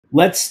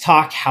Let's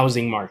talk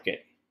housing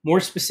market. More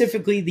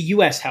specifically, the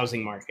US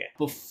housing market.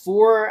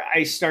 Before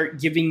I start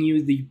giving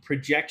you the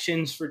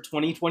projections for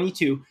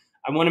 2022,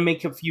 I want to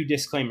make a few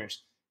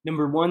disclaimers.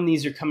 Number one,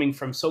 these are coming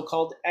from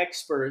so-called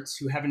experts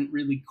who haven't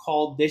really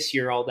called this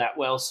year all that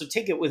well, so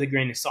take it with a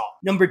grain of salt.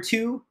 Number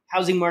two,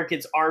 housing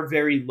markets are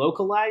very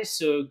localized,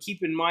 so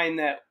keep in mind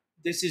that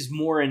this is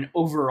more an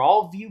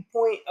overall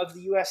viewpoint of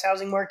the US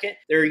housing market.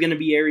 There are going to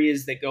be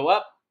areas that go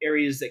up,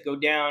 areas that go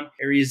down,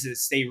 areas that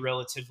stay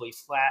relatively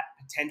flat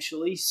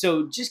potentially.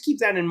 So just keep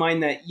that in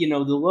mind that, the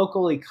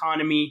local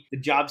economy, the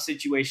job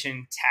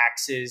situation,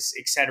 taxes,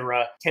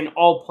 etc., can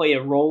all play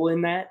a role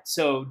in that.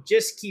 So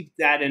just keep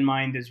that in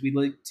mind as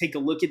we take a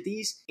look at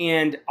these.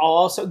 And I'll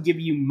also give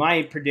you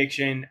my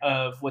prediction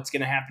of what's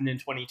going to happen in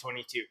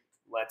 2022.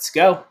 Let's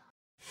go.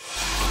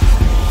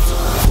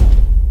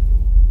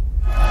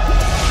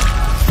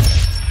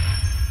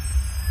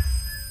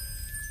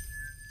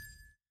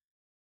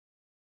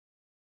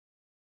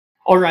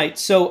 All right,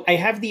 so I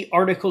have the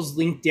articles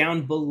linked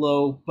down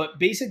below, but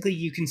basically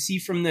you can see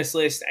from this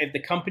list, I have the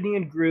company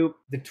and group,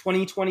 the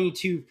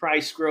 2022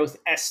 price growth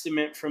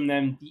estimate from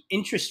them, the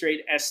interest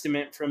rate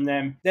estimate from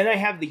them. Then I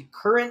have the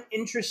current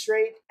interest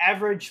rate,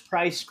 average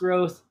price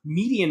growth,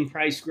 median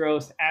price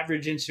growth,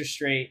 average interest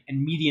rate,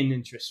 and median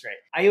interest rate.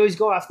 I always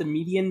go off the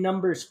median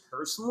numbers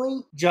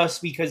personally,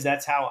 just because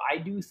that's how I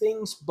do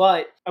things,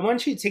 but I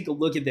want you to take a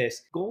look at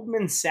this.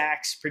 Goldman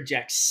Sachs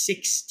projects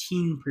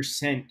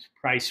 16%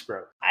 price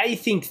growth. I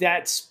think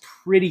that's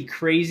pretty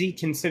crazy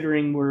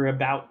considering we're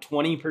about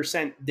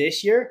 20%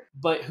 this year,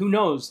 but who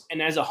knows?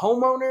 And as a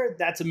homeowner,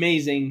 that's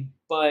amazing.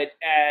 But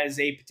as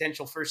a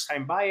potential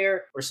first-time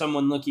buyer or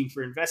someone looking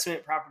for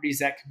investment properties,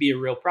 that could be a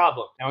real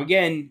problem. Now,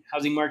 again,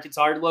 housing markets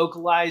are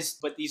localized,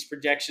 but these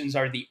projections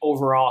are the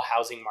overall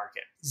housing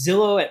market.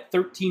 Zillow at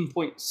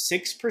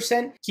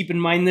 13.6%. Keep in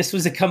mind, this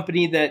was a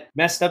company that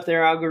messed up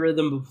their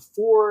algorithm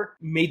before,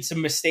 made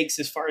some mistakes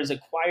as far as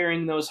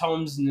acquiring those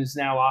homes, and is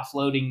now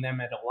offloading them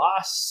at a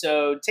loss.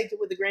 So take it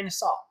with a grain of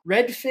salt.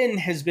 Redfin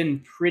has been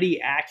pretty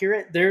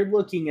accurate. They're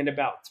looking at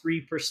about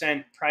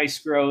 3% price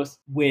growth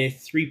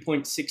with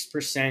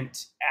 3.6%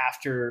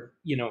 after,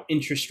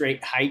 interest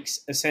rate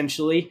hikes,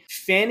 essentially.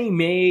 Fannie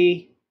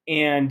Mae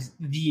and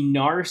the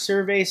NAR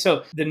survey.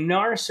 So the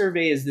NAR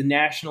survey is the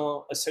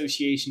National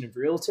Association of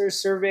Realtors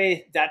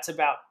survey. That's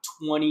about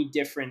 20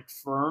 different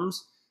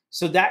firms.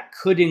 So that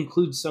could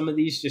include some of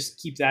these, just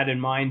keep that in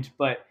mind.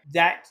 But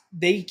that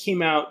they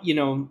came out,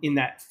 in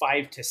that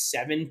 5 to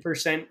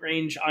 7%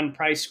 range on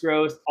price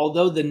growth.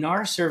 Although the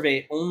NAR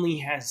survey only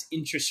has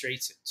interest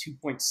rates at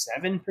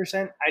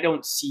 2.7%, I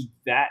don't see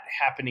that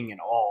happening at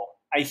all.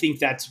 I think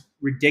that's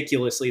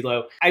ridiculously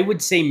low. I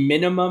would say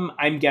minimum,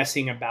 I'm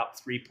guessing about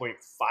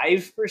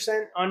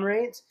 3.5% on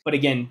rates. But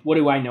again, what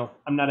do I know?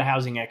 I'm not a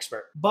housing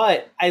expert.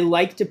 But I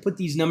like to put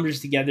these numbers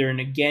together and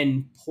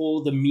again,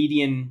 pull the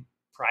median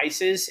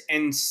prices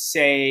and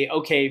say,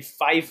 okay,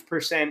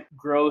 5%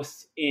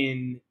 growth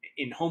in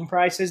home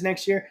prices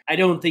next year. I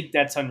don't think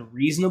that's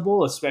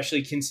unreasonable,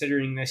 especially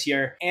considering this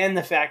year and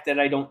the fact that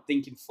I don't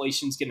think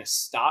inflation's going to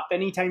stop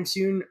anytime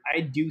soon. I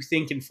do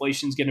think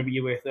inflation's going to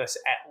be with us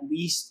at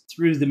least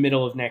through the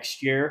middle of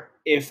next year.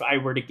 If I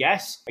were to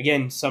guess,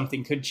 again,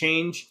 something could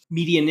change.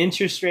 Median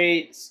interest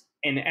rates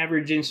and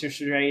average interest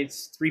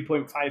rates,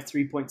 3.5,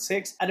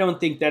 3.6. I don't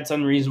think that's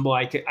unreasonable.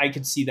 I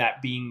could see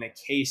that being the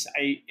case.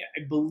 I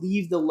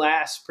believe the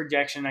last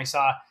projection I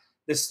saw,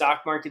 the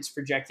stock market's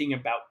projecting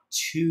about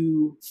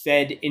 2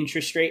 Fed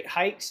interest rate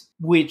hikes,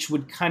 which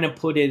would kind of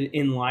put it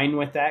in line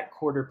with that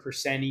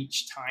 0.25%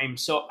 each time.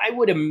 So I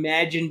would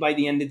imagine by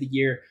the end of the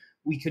year,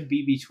 we could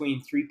be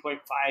between 3.5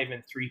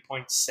 and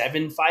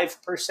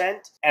 3.75%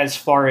 as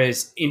far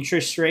as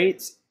interest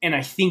rates. And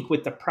I think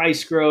with the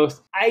price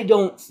growth, I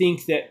don't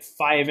think that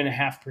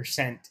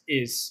 5.5%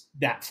 is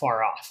that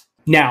far off.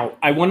 Now,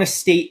 I want to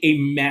state a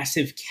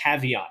massive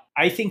caveat.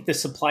 I think the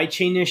supply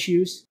chain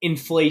issues,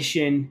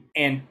 inflation,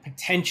 and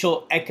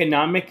potential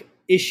economic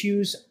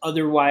issues,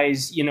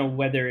 otherwise,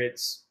 whether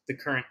it's the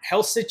current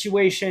health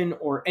situation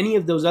or any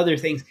of those other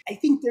things, I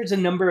think there's a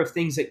number of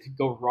things that could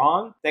go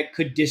wrong that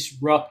could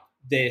disrupt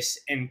this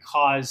and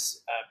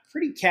cause a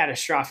pretty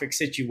catastrophic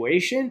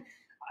situation.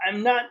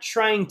 I'm not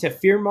trying to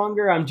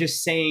fearmonger. I'm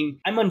just saying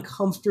I'm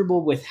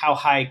uncomfortable with how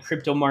high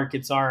crypto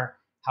markets are,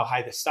 how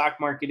high the stock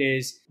market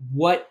is,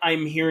 what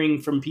I'm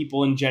hearing from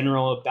people in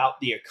general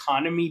about the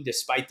economy,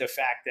 despite the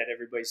fact that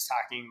everybody's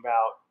talking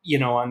about,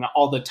 on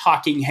all the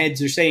talking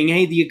heads are saying,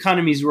 hey, the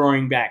economy's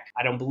roaring back.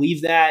 I don't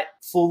believe that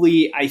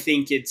fully. I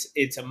think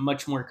it's a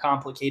much more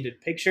complicated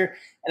picture.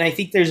 And I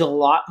think there's a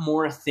lot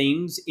more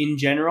things in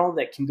general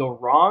that can go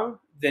wrong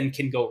than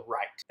can go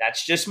right.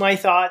 That's just my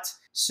thoughts.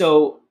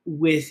 So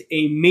with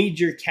a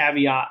major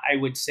caveat, I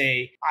would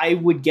say I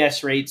would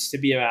guess rates to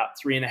be about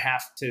 3.5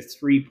 to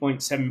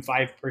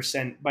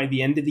 3.75% by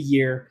the end of the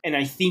year. And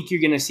I think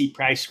you're going to see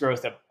price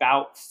growth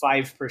about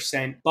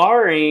 5%,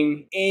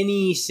 barring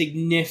any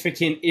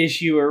significant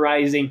issue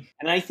arising.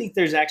 And I think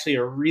there's actually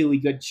a really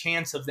good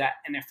chance of that.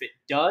 And if it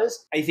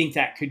does, I think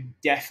that could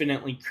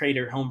definitely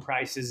crater home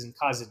prices and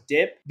cause a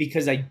dip,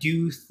 because I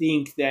do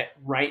think that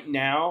right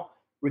now,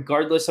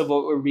 regardless of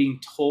what we're being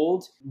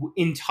told,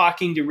 in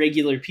talking to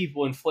regular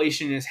people,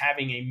 inflation is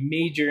having a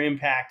major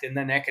impact. And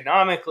then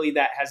economically,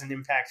 that has an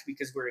impact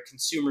because we're a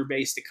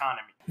consumer-based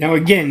economy. Now,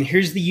 again,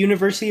 here's the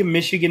University of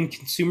Michigan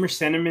Consumer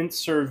Sentiment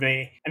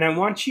Survey. And I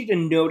want you to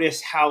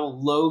notice how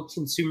low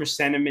consumer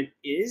sentiment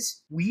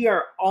is. We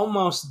are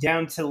almost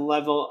down to the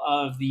level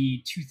of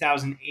the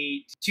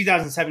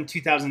 2007,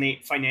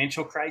 2008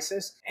 financial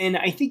crisis. And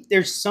I think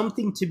there's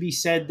something to be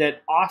said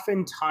that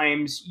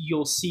oftentimes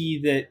you'll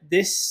see that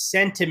this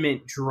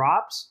sentiment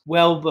drops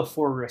well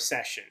before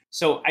recession.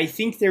 So I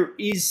think there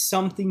is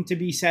something to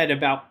be said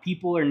about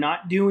people are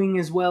not doing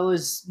as well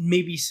as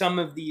maybe some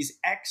of these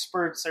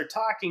experts are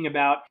talking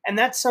about. And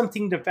that's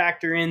something to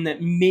factor in,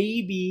 that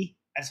maybe,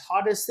 as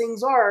hot as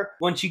things are,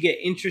 once you get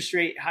interest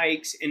rate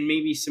hikes and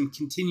maybe some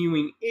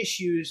continuing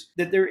issues,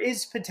 that there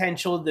is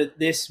potential that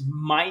this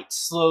might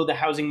slow the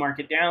housing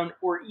market down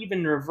or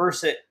even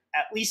reverse it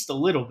at least a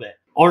little bit.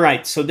 All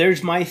right, so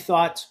there's my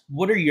thoughts.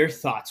 What are your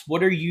thoughts?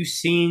 What are you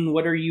seeing?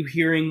 What are you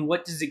hearing?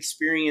 What does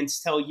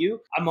experience tell you?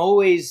 I'm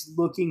always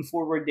looking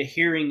forward to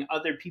hearing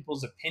other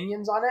people's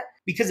opinions on it,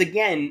 because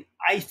again,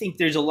 I think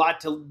there's a lot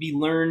to be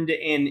learned.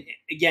 And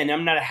again,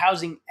 I'm not a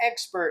housing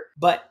expert,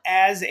 but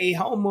as a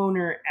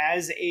homeowner,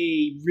 as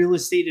a real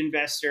estate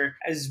investor,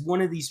 as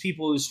one of these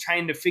people who's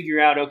trying to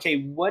figure out,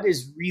 okay, what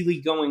is really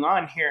going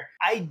on here?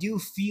 I do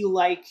feel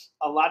like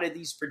a lot of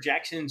these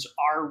projections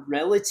are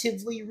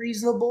relatively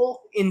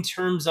reasonable in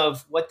terms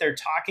of what they're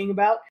talking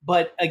about.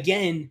 But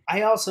again,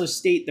 I also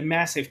state the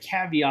massive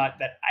caveat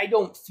that I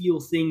don't feel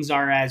things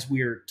are as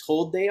we're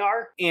told they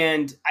are.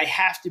 And I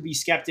have to be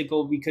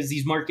skeptical because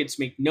these markets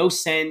make no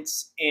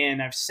sense.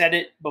 And I've said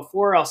it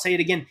before, I'll say it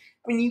again.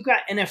 I mean, you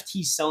got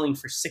NFTs selling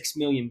for $6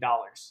 million.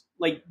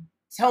 Like,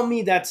 tell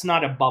me that's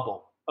not a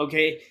bubble,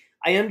 okay?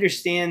 I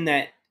understand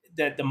that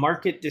the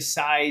market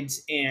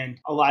decides, and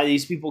a lot of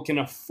these people can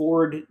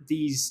afford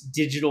these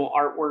digital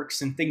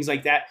artworks and things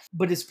like that,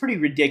 but it's pretty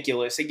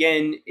ridiculous.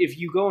 Again, if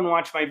you go and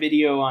watch my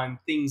video on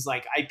things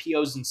like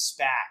IPOs and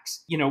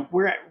SPACs,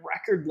 we're at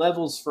record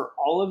levels for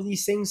all of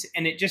these things,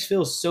 and it just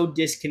feels so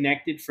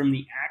disconnected from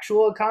the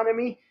actual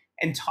economy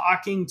and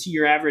talking to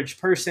your average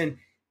person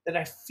that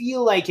I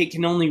feel like it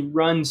can only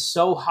run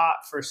so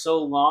hot for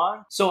so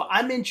long. So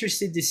I'm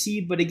interested to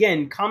see, but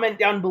again, comment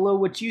down below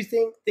what you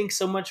think. Thanks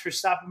so much for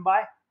stopping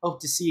by.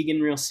 Hope to see you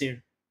again real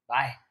soon.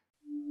 Bye.